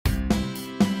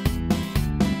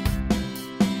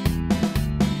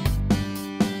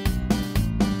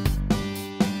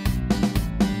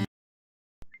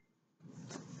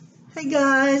Hey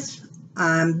guys,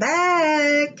 I'm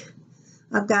back.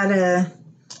 I've got a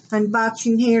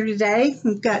unboxing here today.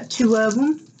 We've got two of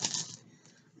them.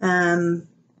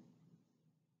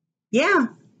 Yeah.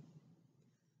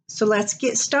 So let's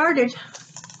get started.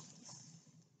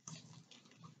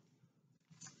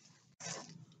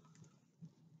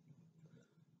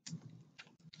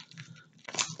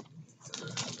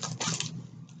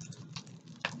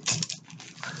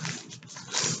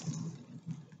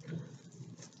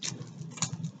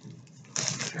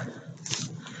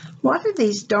 What are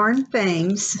these darn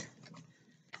things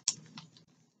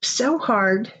so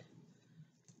hard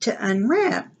to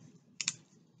unwrap,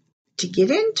 to get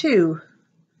into?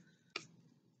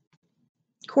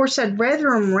 Of course, I'd rather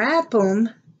unwrap them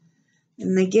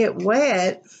and they get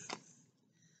wet.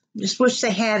 I just wish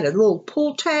they had a little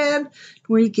pull tab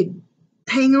where you could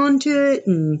hang on to it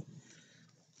and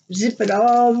zip it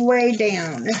all the way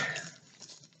down.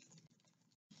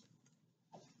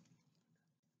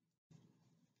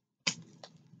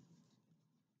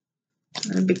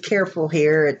 Be careful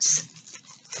here. It's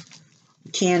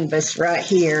canvas right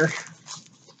here.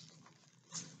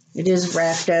 It is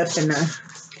wrapped up in a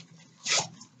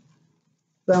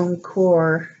bone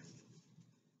core.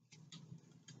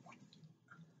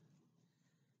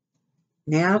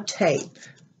 Now tape.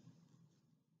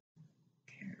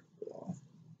 Careful.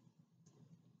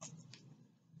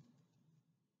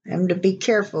 I'm to be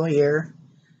careful here.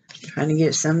 Trying to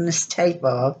get some of this tape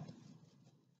off.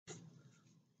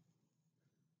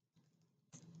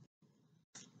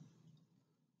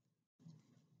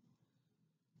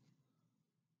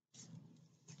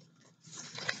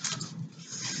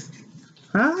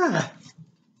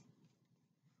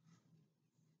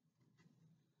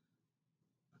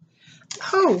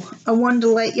 Oh, I wanted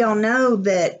to let y'all know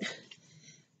that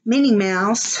Minnie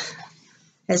Mouse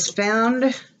has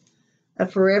found a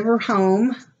forever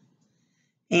home,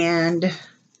 and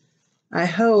I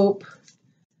hope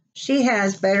she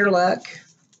has better luck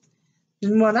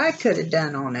than what I could have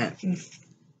done on it.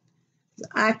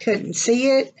 I couldn't see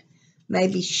it.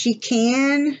 Maybe she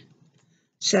can.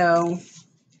 So,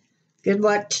 good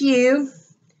luck to you.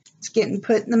 It's getting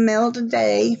put in the mail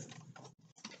today.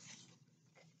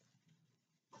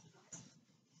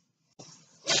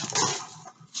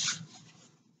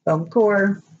 Bone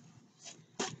core.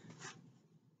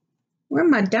 Where are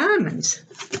my diamonds?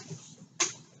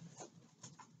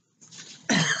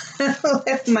 I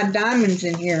left my diamonds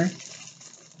in here.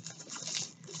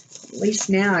 At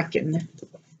least now I can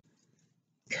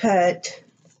cut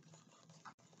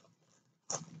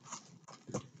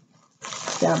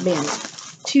without being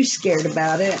too scared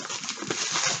about it.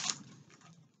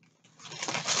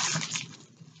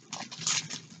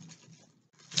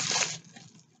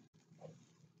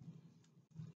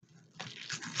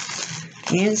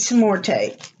 And some more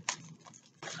tape.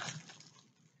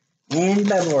 And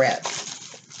bubble wrap.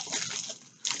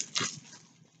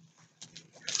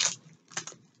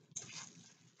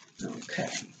 Okay.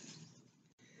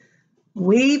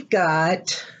 We've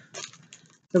got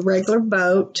the regular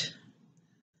boat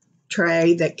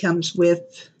tray that comes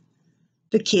with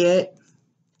the kit.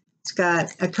 It's got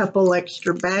a couple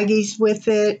extra baggies with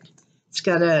it. It's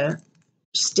got a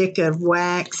stick of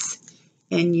wax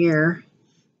and your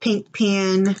pink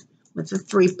pen with a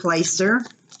 3-placer.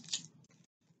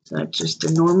 So it's just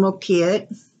a normal kit.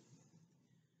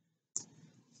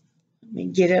 Let me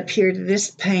get up here to this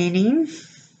painting.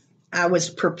 I was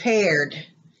prepared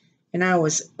and I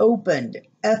was opened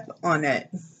up on it.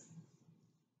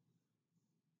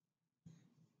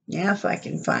 Now if I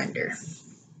can find her.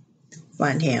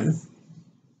 Find him.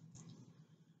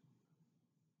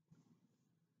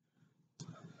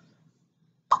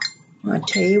 I'll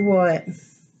tell you what.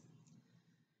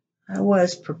 I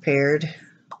was prepared,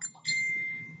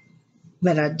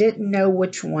 but I didn't know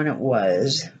which one it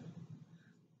was.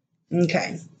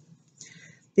 Okay.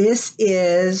 This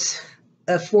is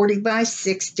a 40 by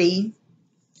 60.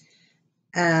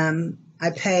 I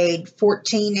paid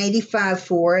 $14.85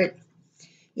 for it.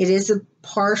 It is a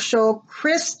partial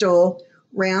crystal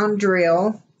round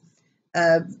drill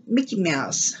of Mickey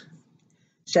Mouse.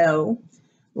 So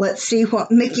let's see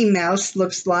what Mickey Mouse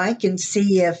looks like and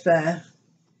see if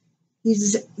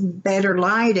he's better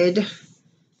lighted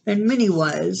than Minnie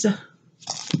was. If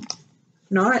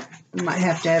not, I might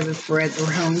have to have a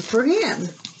forever home for him.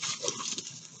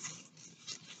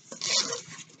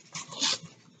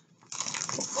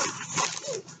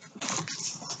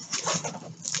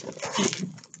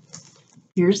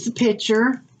 Here's the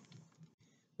picture.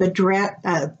 The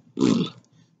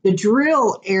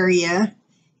drill area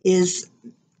is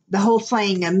the whole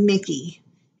thing of Mickey.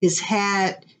 His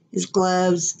hat, his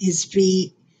gloves, his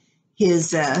feet,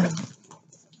 his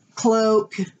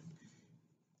cloak,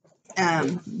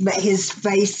 but his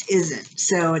face isn't.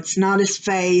 So it's not his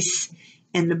face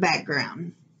in the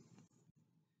background.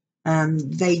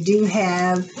 They do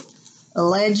have a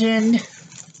legend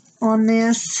on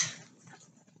this.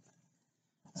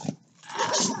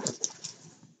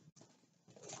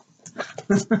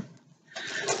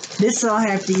 This I'll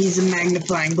have to use a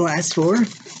magnifying glass for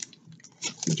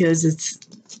because it's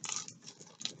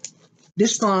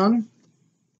this long.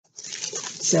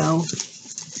 So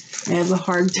I have a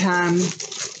hard time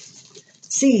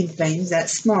seeing things that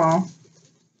small.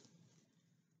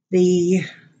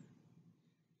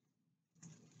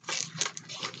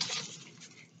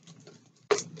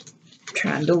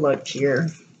 Trying to look here.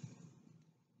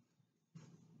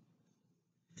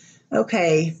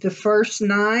 Okay, the first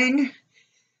 9,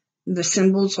 the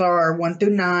symbols are 1 through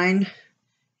 9,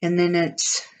 and then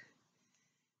it's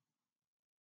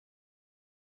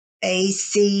A,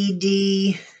 C,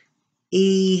 D,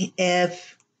 E,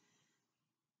 F,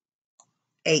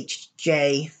 H,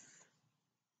 J,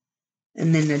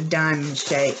 and then a diamond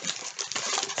shape.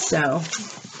 So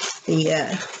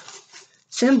the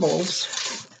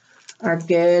symbols are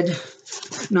good,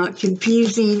 not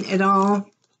confusing at all.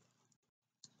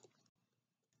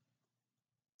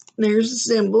 There's the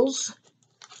symbols.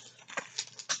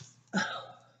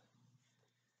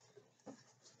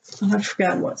 I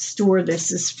forgot what store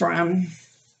this is from.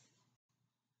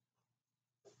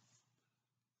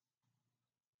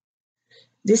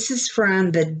 This is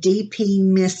from the DP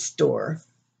Mist store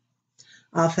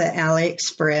off of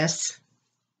AliExpress.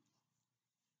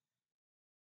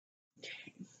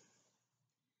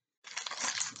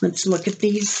 Let's look at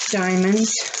these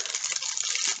diamonds.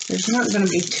 There's not going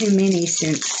to be too many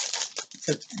since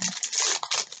it's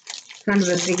kind of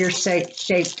a bigger shaped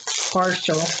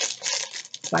partial.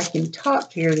 If I can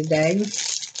talk here today.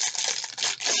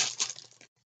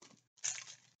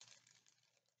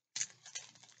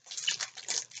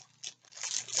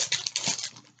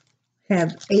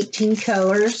 Have 18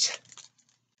 colors.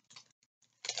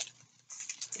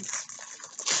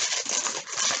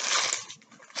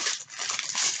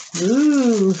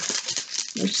 Ooh,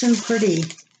 there's some pretty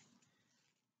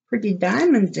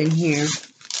diamonds in here.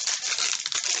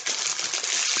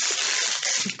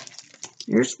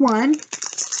 There's one,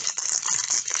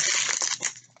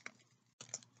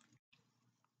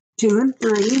 2 and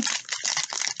 3.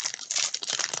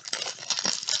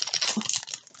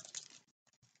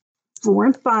 4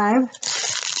 and 5.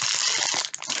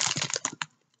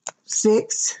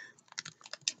 6,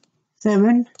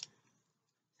 7.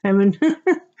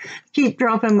 Keep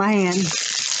dropping my hand.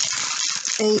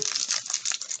 8,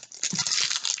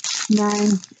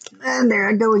 9, and there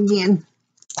I go again.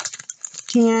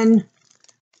 10,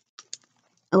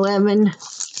 11,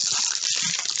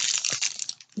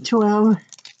 12,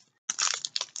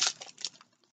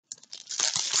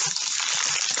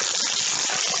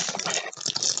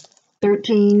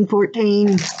 13,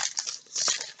 14,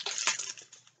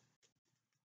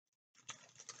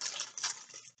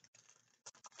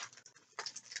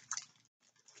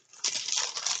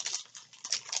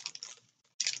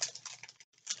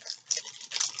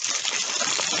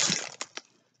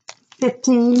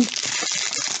 15,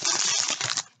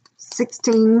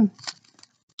 16,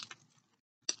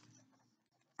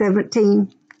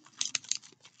 17,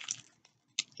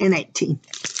 and 18.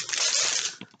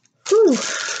 Whew.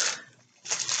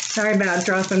 Sorry about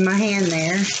dropping my hand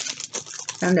there.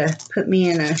 Trying to put me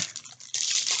in a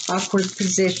awkward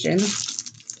position.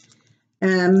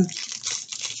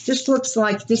 Just looks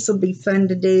like this will be fun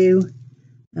to do.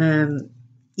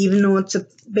 Even though it's a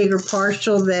bigger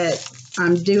partial that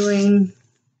I'm doing,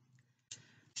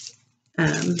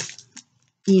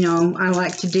 you know, I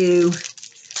like to do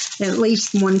at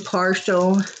least one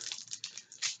partial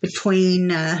between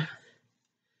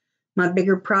my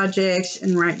bigger projects,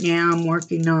 and right now I'm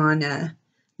working on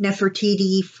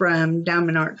Nefertiti from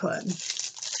Diamond Art Club.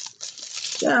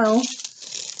 So,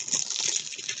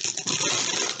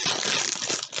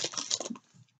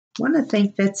 I want to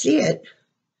think that's it.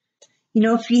 You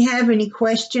know, if you have any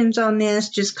questions on this,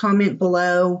 just comment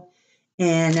below,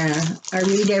 and I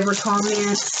read every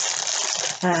comment.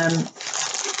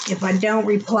 If I don't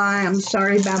reply, I'm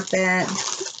sorry about that.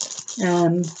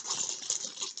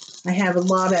 I have a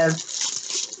lot of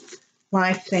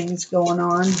life things going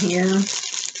on here.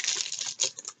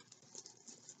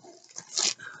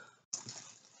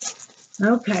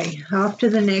 Okay, off to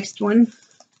the next one.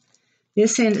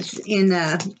 This is in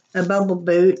a bubble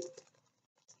boot.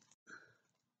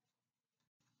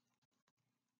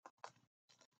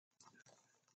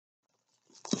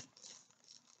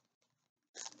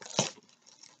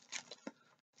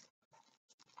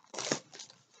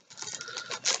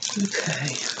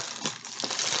 Okay.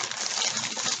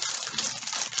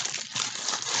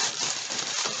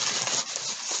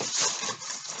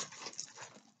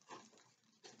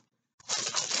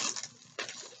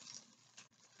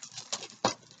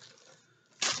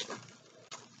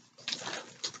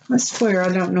 I swear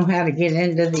I don't know how to get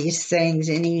into these things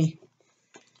any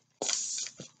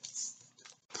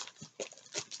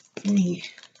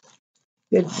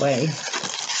good way.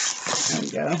 There we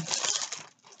go.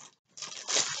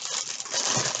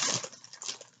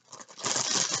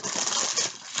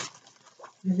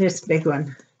 This big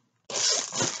one.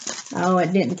 Oh,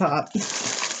 it didn't pop.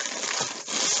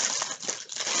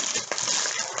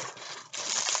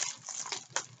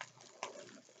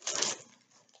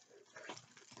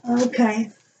 Okay.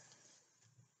 I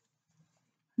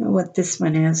know what this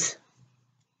one is.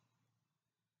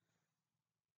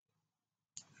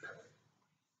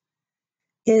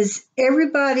 Is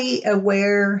everybody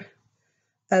aware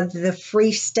of the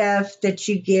free stuff that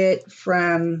you get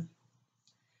from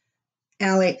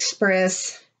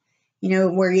AliExpress? You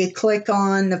know, where you click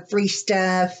on the free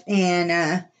stuff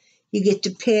and you get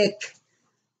to pick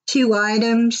 2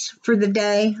 items for the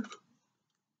day.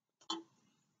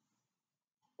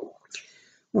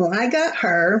 Well, I got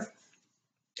her.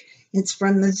 It's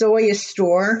from the Zoya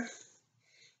store,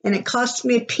 and it cost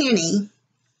me a penny.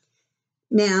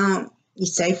 Now, you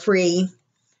say free.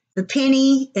 The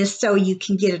penny is so you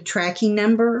can get a tracking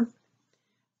number,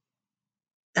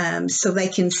 so they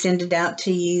can send it out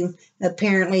to you.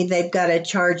 Apparently, they've got to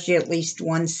charge you at least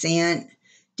 1 cent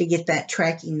to get that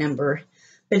tracking number.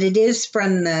 But it is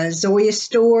from the Zoya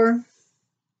store.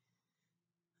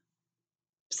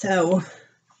 So,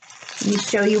 let me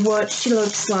show you what she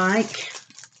looks like.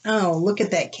 Oh, look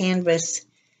at that canvas.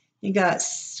 It got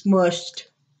smushed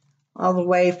all the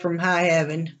way from high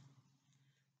heaven.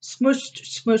 Smushed,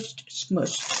 smushed,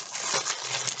 smushed.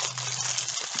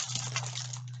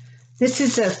 This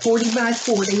is a 40 by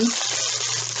 40.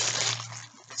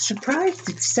 Surprised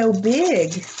it's so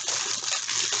big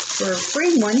for a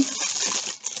free one.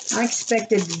 I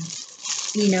expected,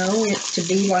 you know, it to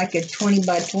be like a 20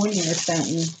 by 20 or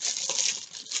something.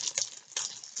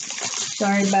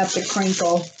 Sorry about the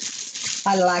crinkle.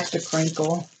 I like the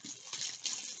crinkle.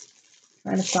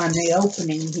 Trying to find the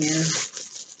opening here.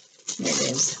 Here it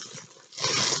is.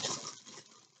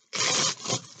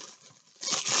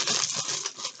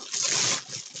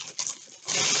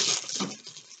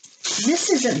 This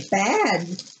isn't bad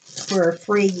for a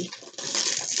free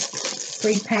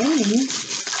painting.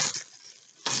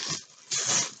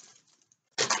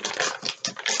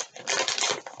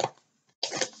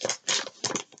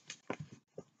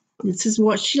 This is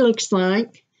what she looks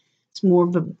like. It's more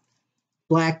of a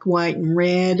black, white, and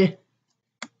red.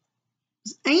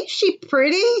 Ain't she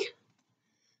pretty?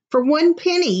 For 1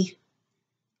 penny.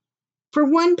 For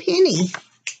 1 penny.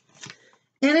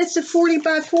 And it's a 40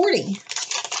 by 40.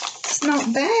 It's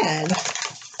not bad.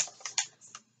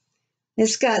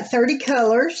 It's got 30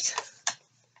 colors.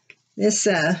 This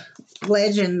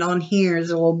legend on here is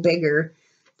a little bigger.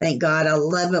 Thank God. I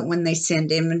love it when they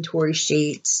send inventory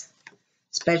sheets,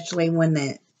 especially when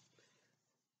that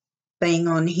thing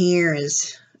on here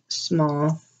is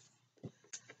small.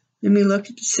 Let me look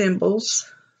at the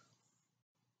symbols.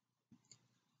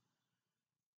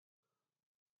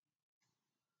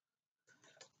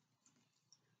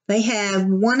 They have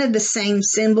one of the same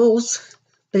symbols,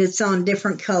 but it's on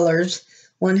different colors.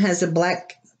 One has a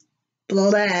black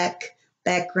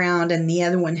background, and the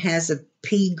other one has a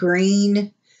pea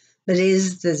green, but it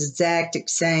is the exact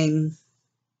same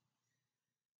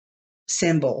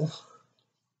symbol.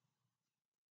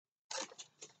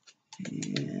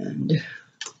 And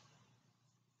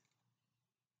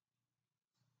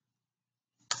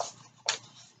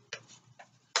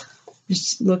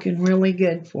it's looking really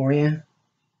good for you.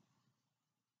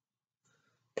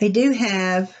 They do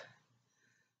have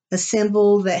a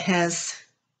symbol that has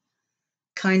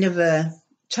kind of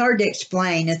it's hard to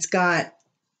explain. It's got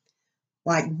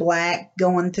like black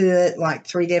going through it, like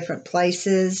 3 different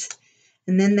places.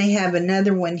 And then they have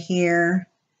another one here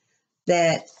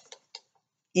that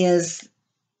is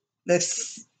the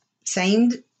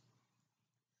same.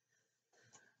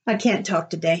 I can't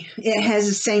talk today. It has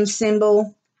the same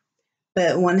symbol,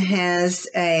 but one has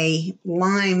a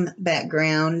lime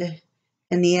background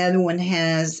and the other one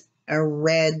has a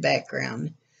red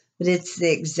background. But it's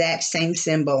the exact same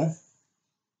symbol.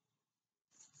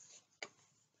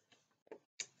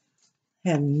 I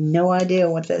have no idea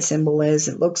what that symbol is.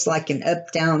 It looks like an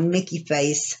up-down Mickey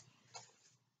face.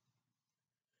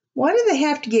 Why do they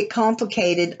have to get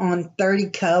complicated on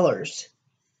 30 colors?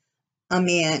 I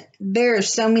mean, there are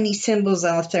so many symbols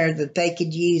out there that they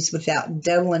could use without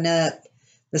doubling up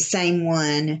the same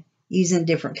one using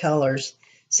different colors.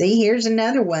 See, here's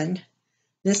another one.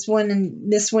 This one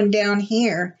and this one down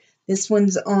here. This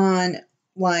one's on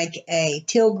like a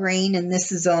teal green, and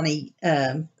this is on a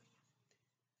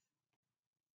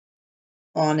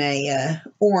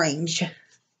orange.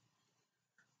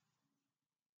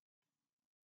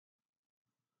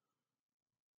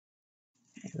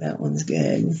 That one's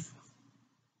good.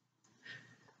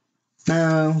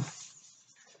 Oh,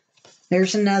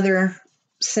 there's another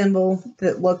symbol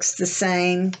that looks the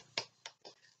same,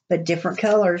 but different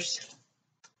colors.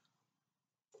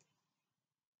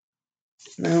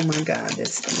 Oh my God,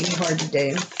 this is going to be hard to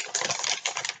do.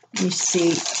 Let me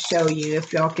show you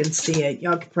if y'all can see it.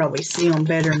 Y'all can probably see them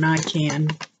better than I can.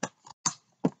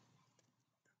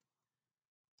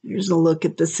 Here's a look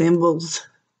at the symbols.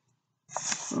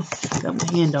 Oh, got my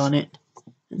hand on it.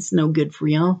 It's no good for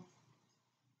y'all.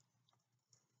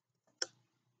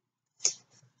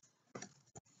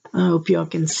 I hope y'all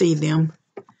can see them.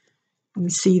 You can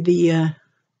see the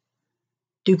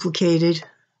duplicated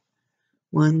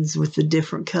ones with the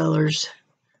different colors.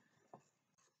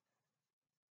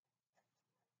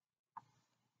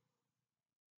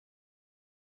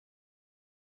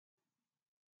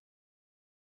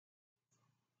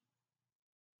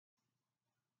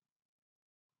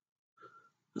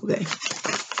 Okay.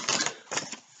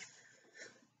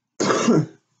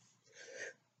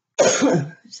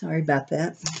 Sorry about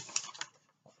that.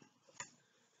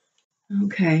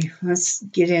 Okay, let's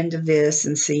get into this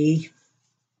and see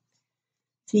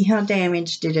how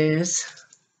damaged it is.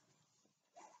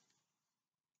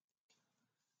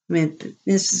 I mean,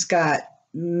 this has got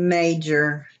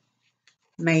major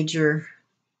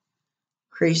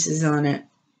creases on it.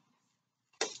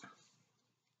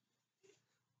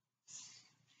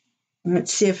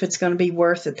 Let's see if it's going to be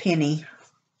worth a penny.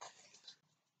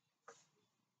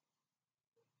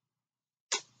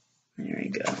 There we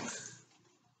go.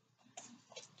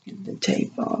 Get the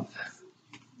tape off.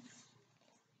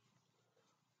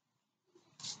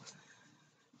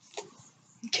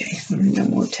 Okay, no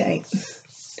more tape.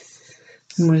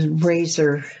 Was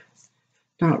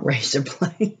not razor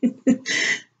blade.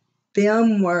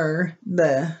 Them were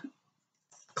the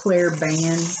clear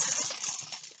bands.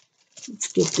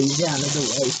 Let's get these out of the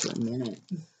way for a minute.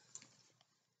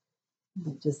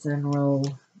 Just unroll.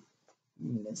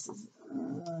 This is,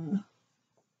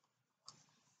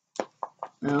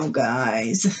 oh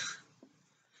guys,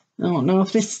 I don't know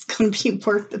if this is going to be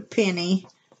worth a penny.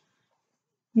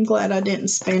 I'm glad I didn't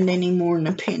spend any more than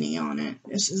a penny on it.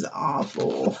 This is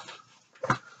awful.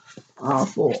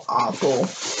 Awful, awful.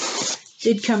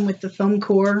 Did come with the foam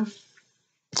core.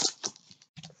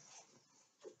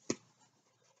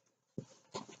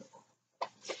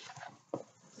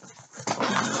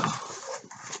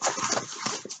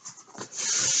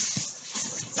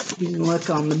 You can look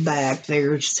on the back,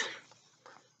 there's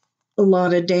a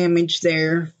lot of damage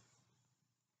there.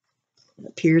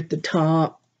 Up here at the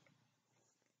top,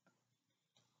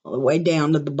 all the way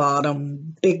down to the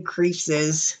bottom. Big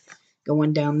creases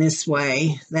going down this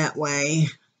way, that way.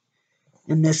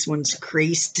 And this one's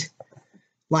creased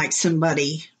like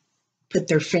somebody put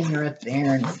their finger up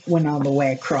there and went all the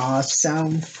way across.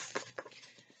 So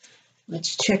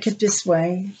let's check it this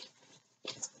way.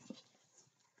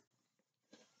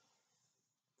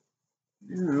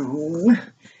 Oh,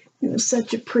 it was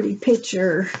such a pretty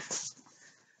picture.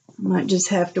 I might just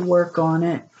have to work on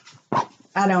it.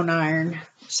 I don't iron,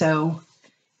 so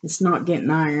it's not getting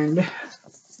ironed.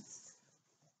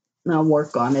 I'll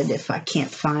work on it if I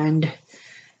can't fix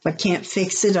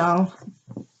it, I'll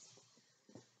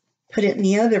put it in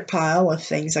the other pile of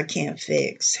things I can't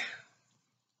fix.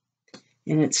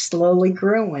 And it's slowly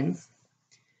growing,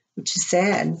 which is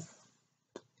sad.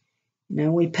 You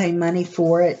know, we pay money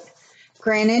for it.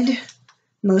 Granted,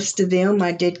 most of them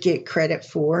I did get credit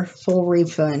for, full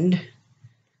refund.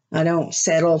 I don't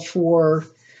settle for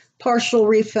partial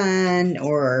refund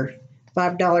or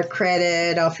 $5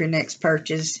 credit off your next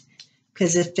purchase,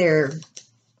 because if they're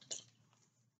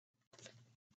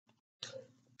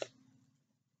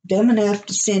dumb enough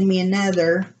to send me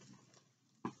another,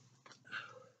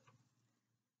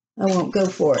 I won't go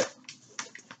for it.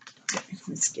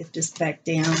 Let's get this back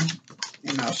down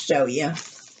and I'll show you.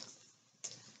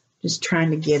 Just trying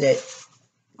to get it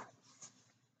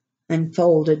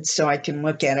unfolded so I can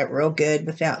look at it real good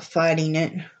without fighting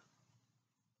it.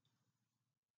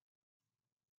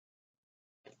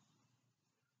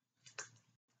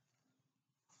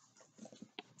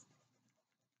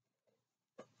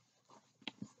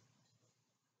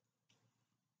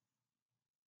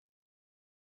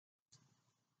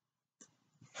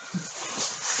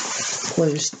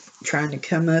 glue's trying to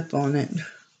come up on it.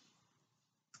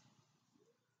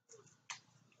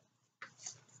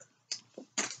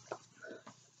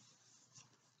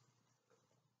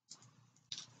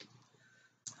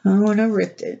 Oh, and I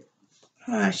ripped it.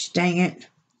 Gosh, dang it.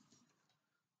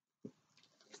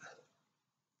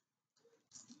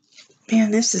 Man,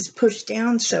 this is pushed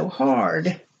down so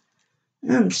hard.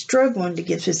 I'm struggling to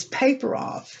get this paper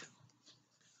off.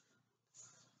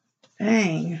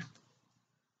 Dang.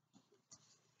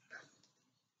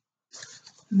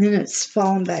 And then it's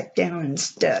falling back down and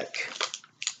stuck.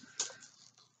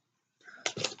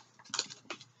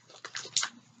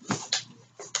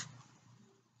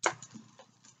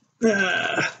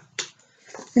 Ugh.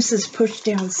 This is pushed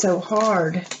down so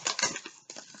hard.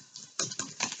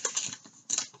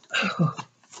 Oh.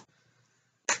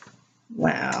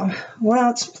 Wow.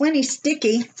 Well, it's plenty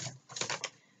sticky.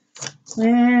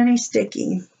 Plenty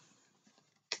sticky.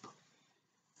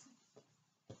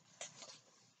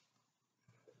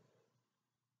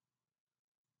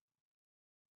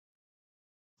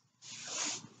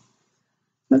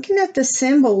 Looking at the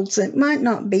symbols, it might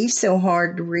not be so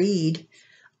hard to read.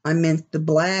 I meant the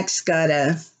black's got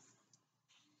a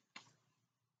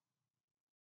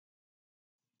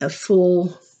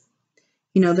full,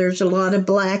 you know, there's a lot of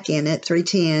black in it,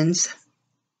 310s.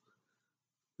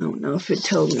 I don't know if it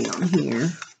told me on here.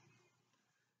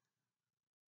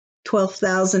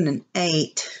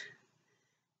 12,008.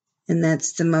 And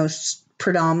that's the most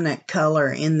predominant color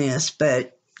in this.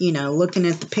 But, you know, looking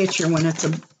at the picture when it's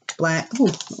a black,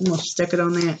 oh, almost stuck it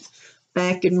on that,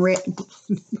 back and red,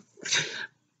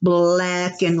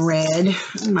 black and red.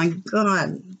 Oh my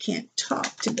God, I can't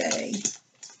talk today.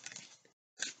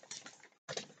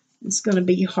 It's going to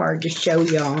be hard to show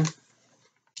y'all.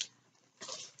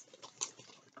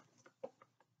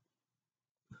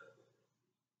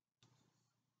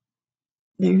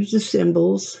 There's the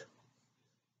symbols,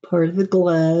 part of the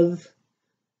glove,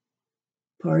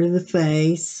 part of the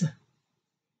face.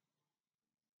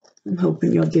 I'm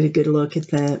hoping you'll get a good look at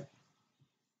that.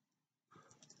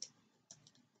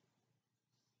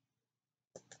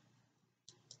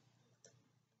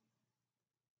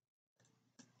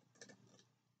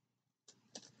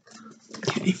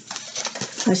 Okay.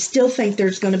 I still think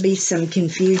there's going to be some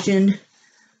confusion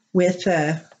with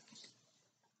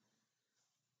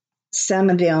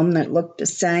some of them that look the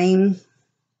same.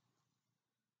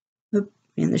 Oop,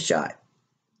 in the shot.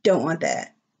 Don't want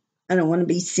that. I don't want to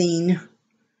be seen.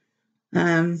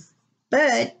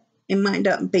 But it might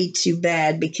not be too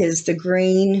bad because the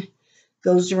green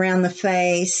goes around the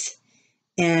face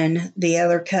and the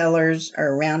other colors are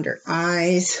around her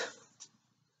eyes.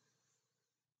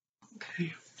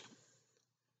 Okay.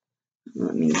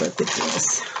 Let me look at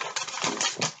this.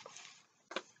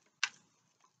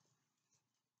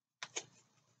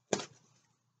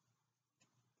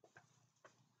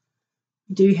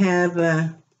 Do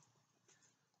have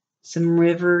some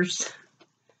rivers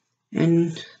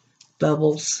and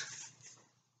bubbles.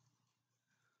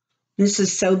 This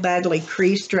is so badly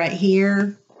creased right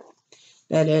here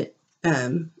that it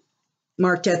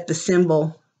marked at the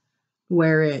symbol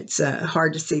where it's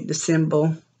hard to see the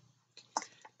symbol.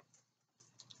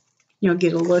 You'll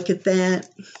get a look at that.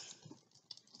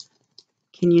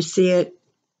 Can you see it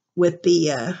with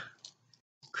the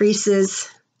creases,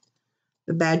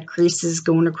 the bad creases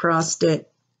going across it?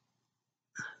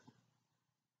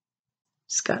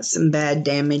 It's got some bad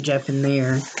damage up in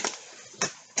there.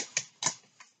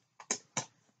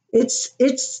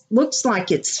 It's looks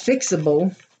like it's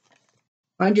fixable.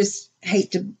 I just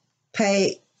hate to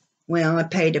pay. Well, I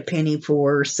paid a penny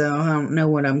for her, so I don't know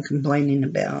what I'm complaining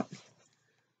about.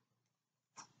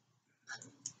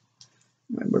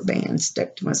 Rubber band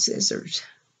stuck to my scissors.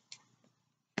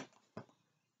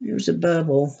 There's a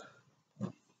bubble.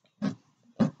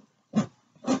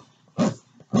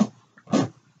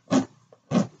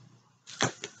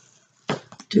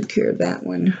 Took care of that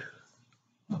one.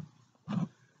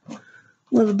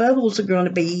 Well, the bubbles are going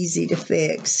to be easy to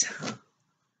fix.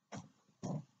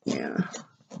 Yeah.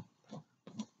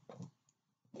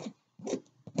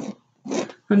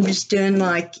 I'm just doing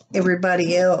like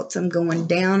everybody else. I'm going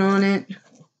down on it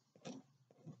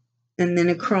and then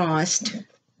across,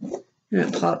 and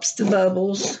it pops the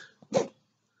bubbles.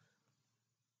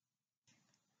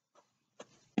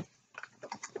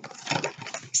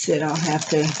 Said I'll have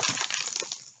to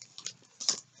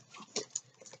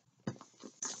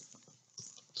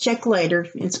check later.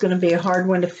 It's going to be a hard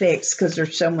one to fix because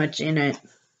there's so much in it.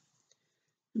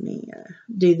 Let me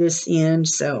do this end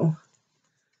so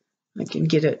I can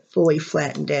get it fully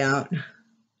flattened out.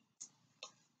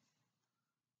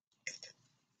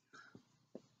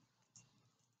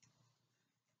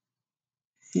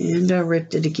 And I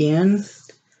ripped it again.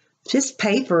 This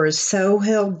paper is so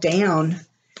held down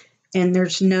and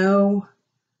there's no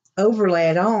overlay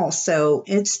at all, so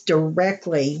it's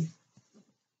directly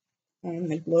on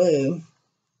the glue.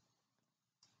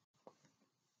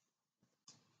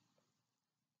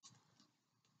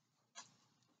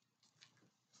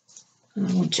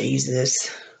 Oh, Jesus.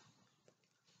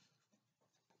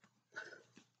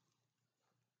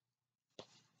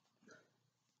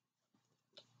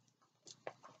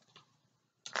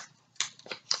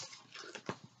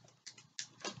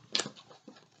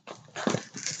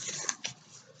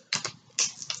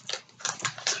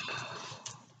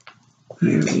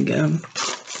 There we go.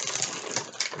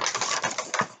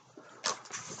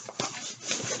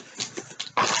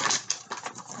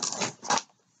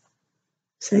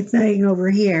 Same thing over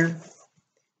here.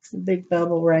 A big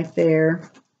bubble right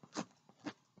there.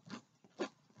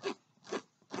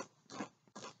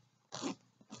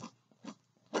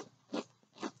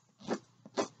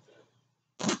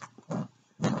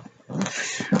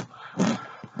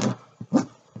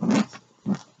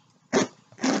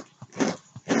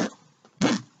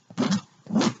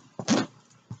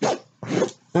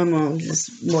 I'm going to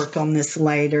just work on this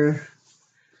later.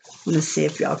 I'm going to see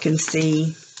if y'all can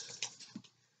see.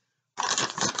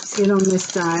 See it on this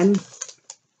side.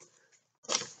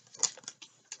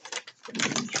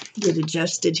 Get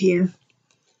adjusted here.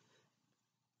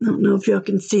 I don't know if y'all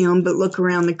can see them, but look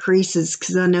around the creases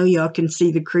because I know y'all can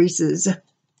see the creases.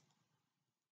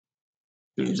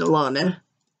 There's a lot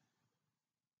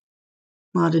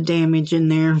of damage in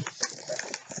there.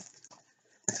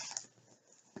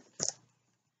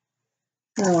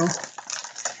 Oh,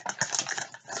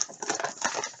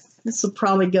 this will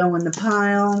probably go in the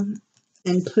pile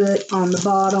and put on the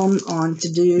bottom on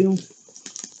to do.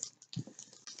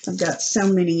 I've got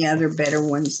so many other better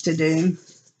ones to do.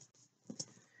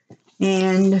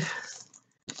 And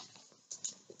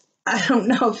I don't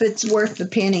know if it's worth the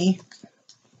penny.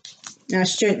 I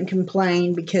shouldn't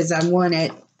complain because I want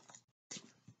it.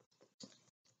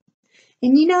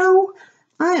 And you know,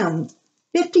 I am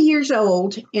 50 years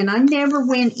old and I never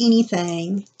win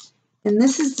anything. And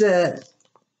this is the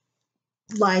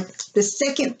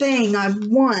second thing I've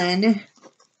won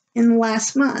in the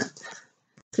last month.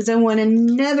 Because I won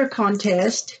another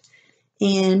contest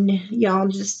and y'all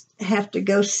just have to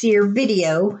go see her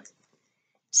video.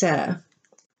 So,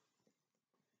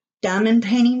 diamond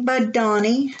painting by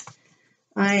Donnie.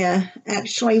 I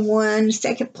actually won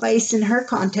second place in her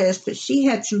contest, but she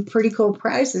had some pretty cool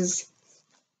prizes.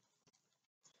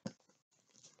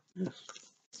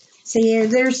 So yeah,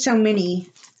 there's so many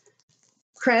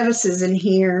crevices in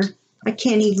here. I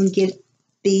can't even get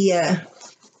the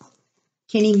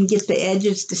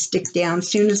edges to stick down. As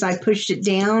soon as I push it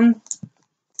down,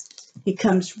 it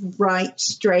comes right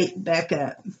straight back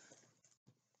up.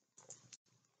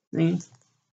 See?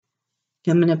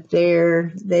 Coming up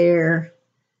there, there,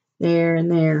 there, and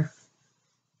there.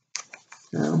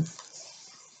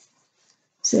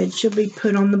 So it should be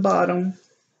put on the bottom.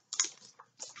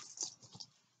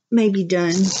 Maybe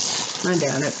done. I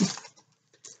doubt it.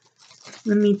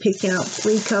 Let me pick out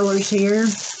 3 colors here.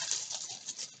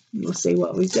 We'll see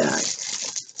what we got.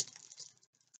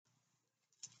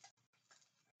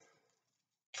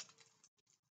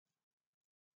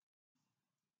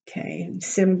 Okay,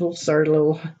 symbols are a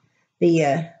little,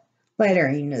 the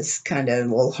lettering is kind of a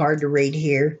little hard to read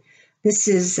here. This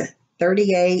is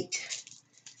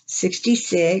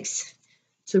 3866.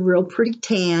 It's a real pretty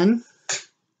tan.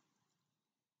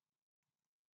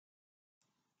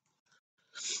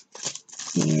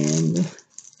 And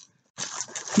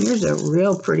here's a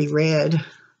real pretty red.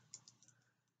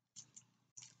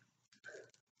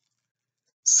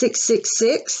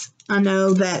 666. I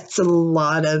know that's a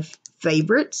lot of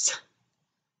favorites.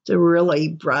 It's a really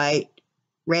bright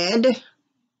red.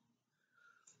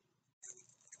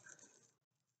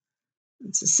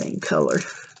 It's the same color.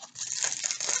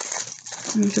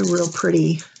 It's a real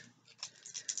pretty.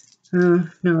 No,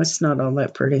 it's not all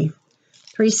that pretty.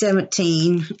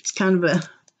 317. It's kind of a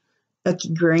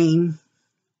lucky green.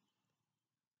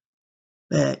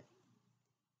 But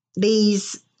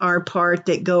these are part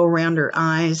that go around her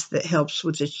eyes that helps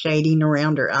with the shading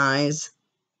around her eyes.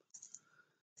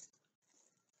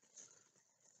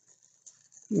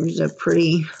 There's a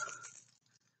pretty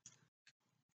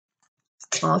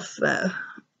off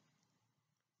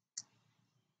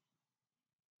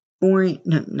orange,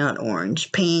 no, not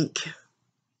orange, pink.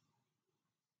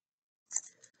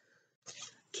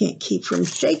 Can't keep from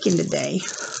shaking today.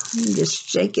 I'm just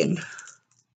shaking.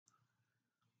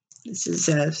 This is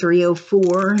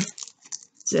 304.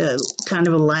 It's a kind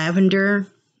of a lavender.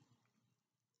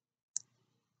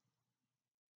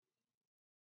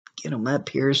 get them up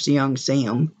here so y'all can see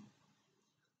them.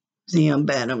 See how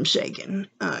bad I'm shaking.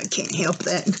 I can't help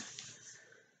that.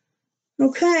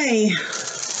 Okay.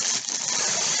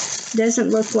 Doesn't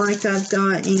look like I've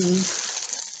got any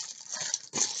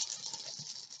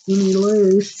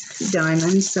loose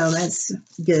diamonds, so that's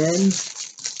good.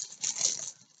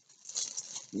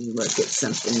 Let me look at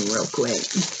something real quick.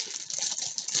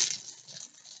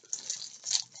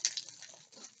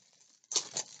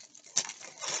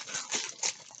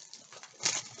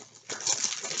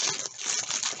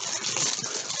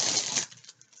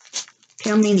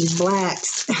 How many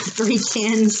blacks, 3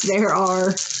 10s there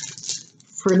are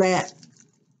for that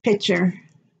picture.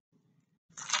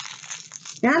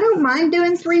 Now, I don't mind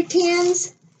doing 3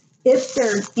 10s if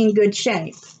they're in good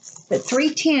shape. But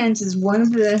 3 10s is one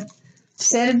of the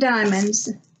set of diamonds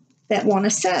that want to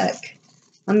suck.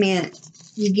 I mean,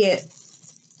 you get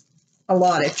a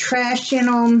lot of trash in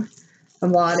them, a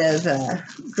lot of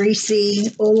greasy,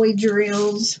 oily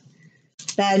drills,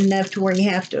 bad enough to where you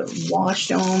have to wash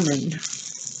them, and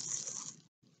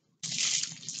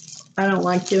I don't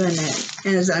like doing that,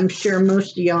 as I'm sure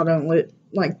most of y'all don't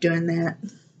like doing that.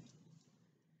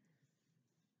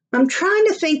 I'm trying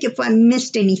to think if I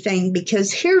missed anything,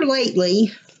 because here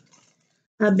lately,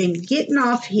 I've been getting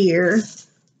off here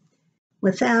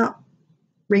without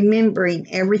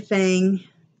remembering everything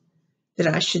that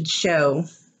I should show.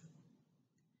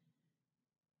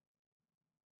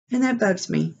 And that bugs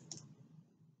me.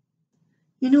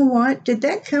 You know what? Did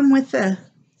that come with a...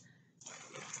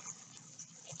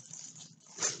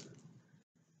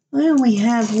 I only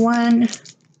have one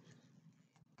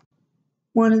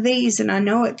of these, and I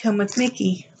know it come with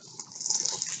Mickey.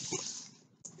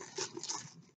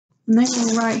 And they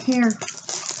were right here.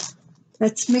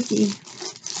 That's Mickey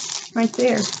right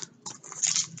there.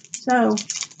 So,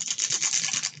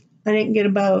 I didn't get a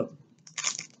boat.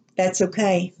 That's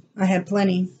okay. I have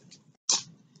plenty.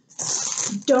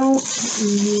 Don't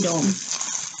need them.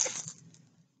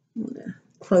 I'm going to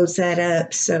close that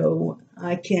up so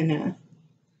I can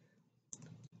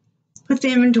put the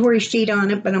inventory sheet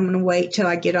on it, but I'm going to wait till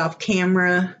I get off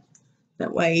camera.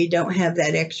 That way you don't have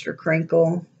that extra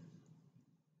crinkle.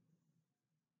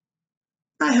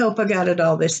 I hope I got it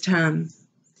all this time.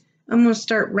 I'm going to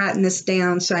start writing this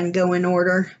down so I can go in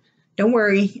order. Don't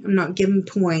worry, I'm not giving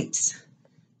points.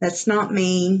 That's not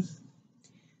me.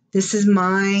 This is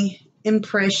my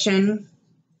impression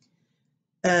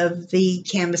of the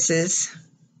canvases.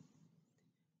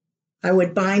 I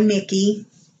would buy Mickey.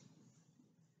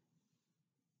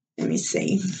 Let me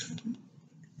see.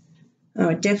 I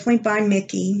would definitely buy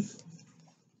Mickey.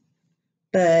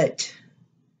 But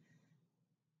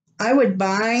I would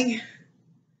buy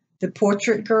the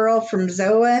Portrait Girl from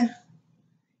Zoa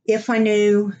if I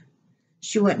knew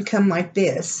she wouldn't come like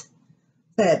this.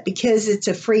 But because it's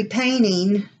a free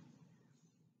painting,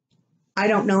 I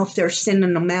don't know if they're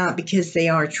sending them out because they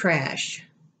are trash.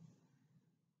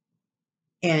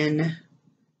 And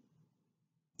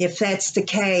if that's the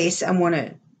case, I want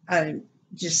to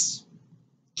just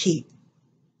keep.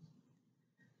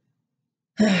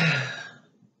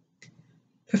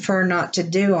 Prefer not to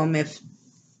do them if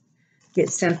get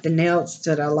something else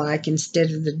that I like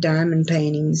instead of the diamond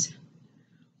paintings.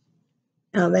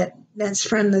 Oh, that's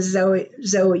from the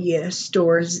Zoya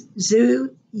stores.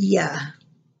 Zoya.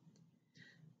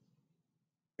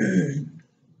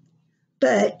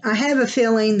 But I have a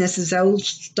feeling this is old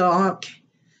stock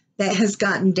that has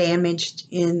gotten damaged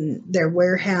in their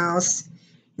warehouse.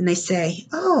 And they say,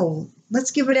 oh,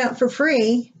 let's give it out for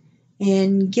free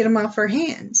and get them off our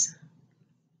hands.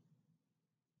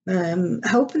 I'm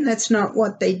hoping that's not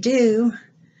what they do.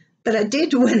 But I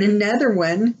did win another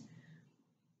one.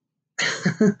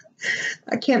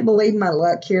 I can't believe my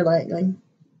luck here lately.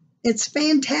 It's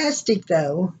fantastic,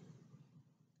 though.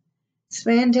 It's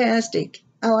fantastic.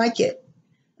 I like it.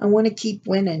 I want to keep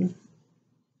winning.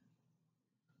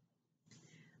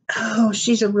 Oh,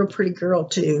 she's a real pretty girl,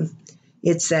 too.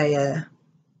 It's a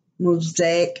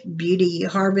Mosaic Beauty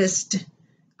Harvest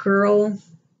girl.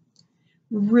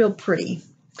 Real pretty.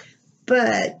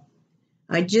 But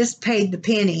I just paid the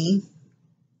penny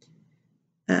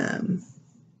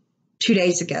 2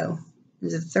 days ago.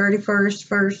 Is it 31st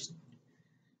first?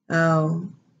 Oh,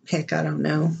 heck, I don't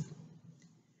know.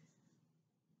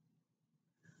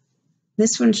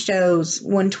 This one shows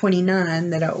 129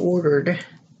 that I ordered,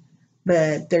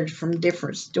 but they're from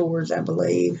different stores, I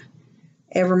believe.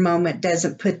 Every Moment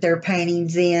doesn't put their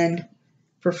paintings in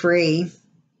for free.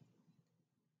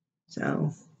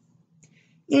 So,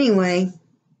 anyway,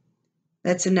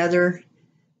 that's another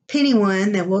penny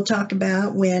one that we'll talk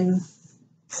about when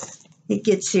it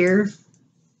gets here.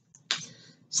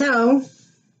 So,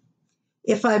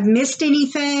 If I've missed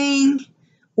anything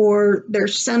or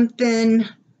there's something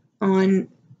on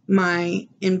my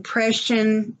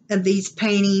impression of these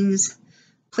paintings,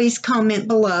 please comment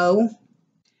below.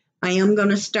 I am going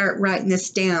to start writing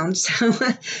this down so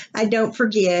I don't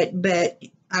forget, but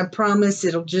I promise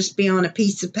it'll just be on a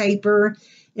piece of paper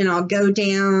and I'll go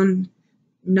down,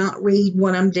 not read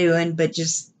what I'm doing, but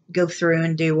just go through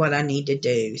and do what I need to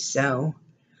do. So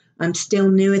I'm still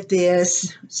new at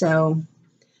this, so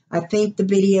I think the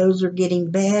videos are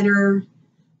getting better.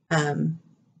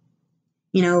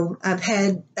 You know, I've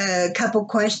had a couple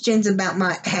questions about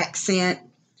my accent.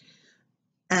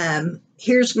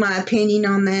 Here's my opinion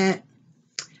on that.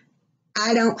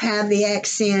 I don't have the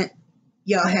accent.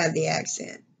 Y'all have the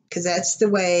accent because that's the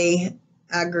way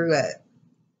I grew up.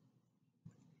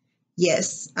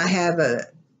 Yes, I have a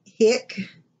hick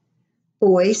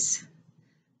voice.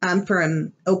 I'm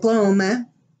from Oklahoma,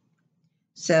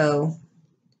 so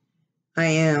I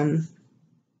am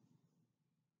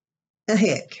a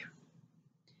hick.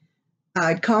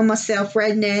 I'd call myself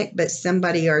redneck, but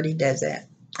somebody already does that.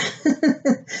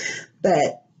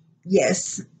 But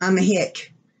yes, I'm a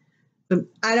hick. But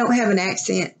I don't have an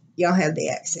accent. Y'all have the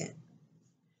accent.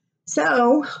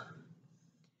 So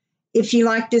if you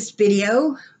like this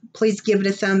video, please give it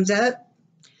a thumbs up.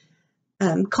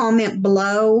 Comment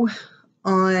below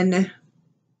on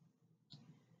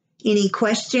any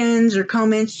questions or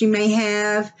comments you may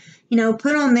have. You know,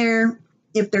 put on there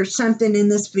if there's something in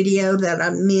this video that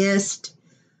I missed.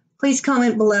 Please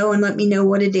comment below and let me know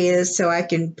what it is so I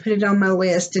can put it on my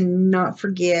list and not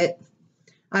forget.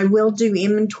 I will do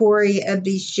inventory of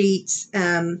these sheets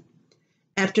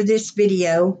after this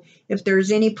video. If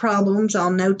there's any problems, I'll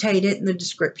notate it in the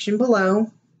description below.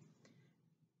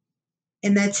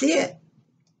 And that's it.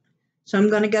 So I'm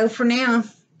going to go for now.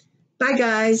 Bye,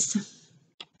 guys.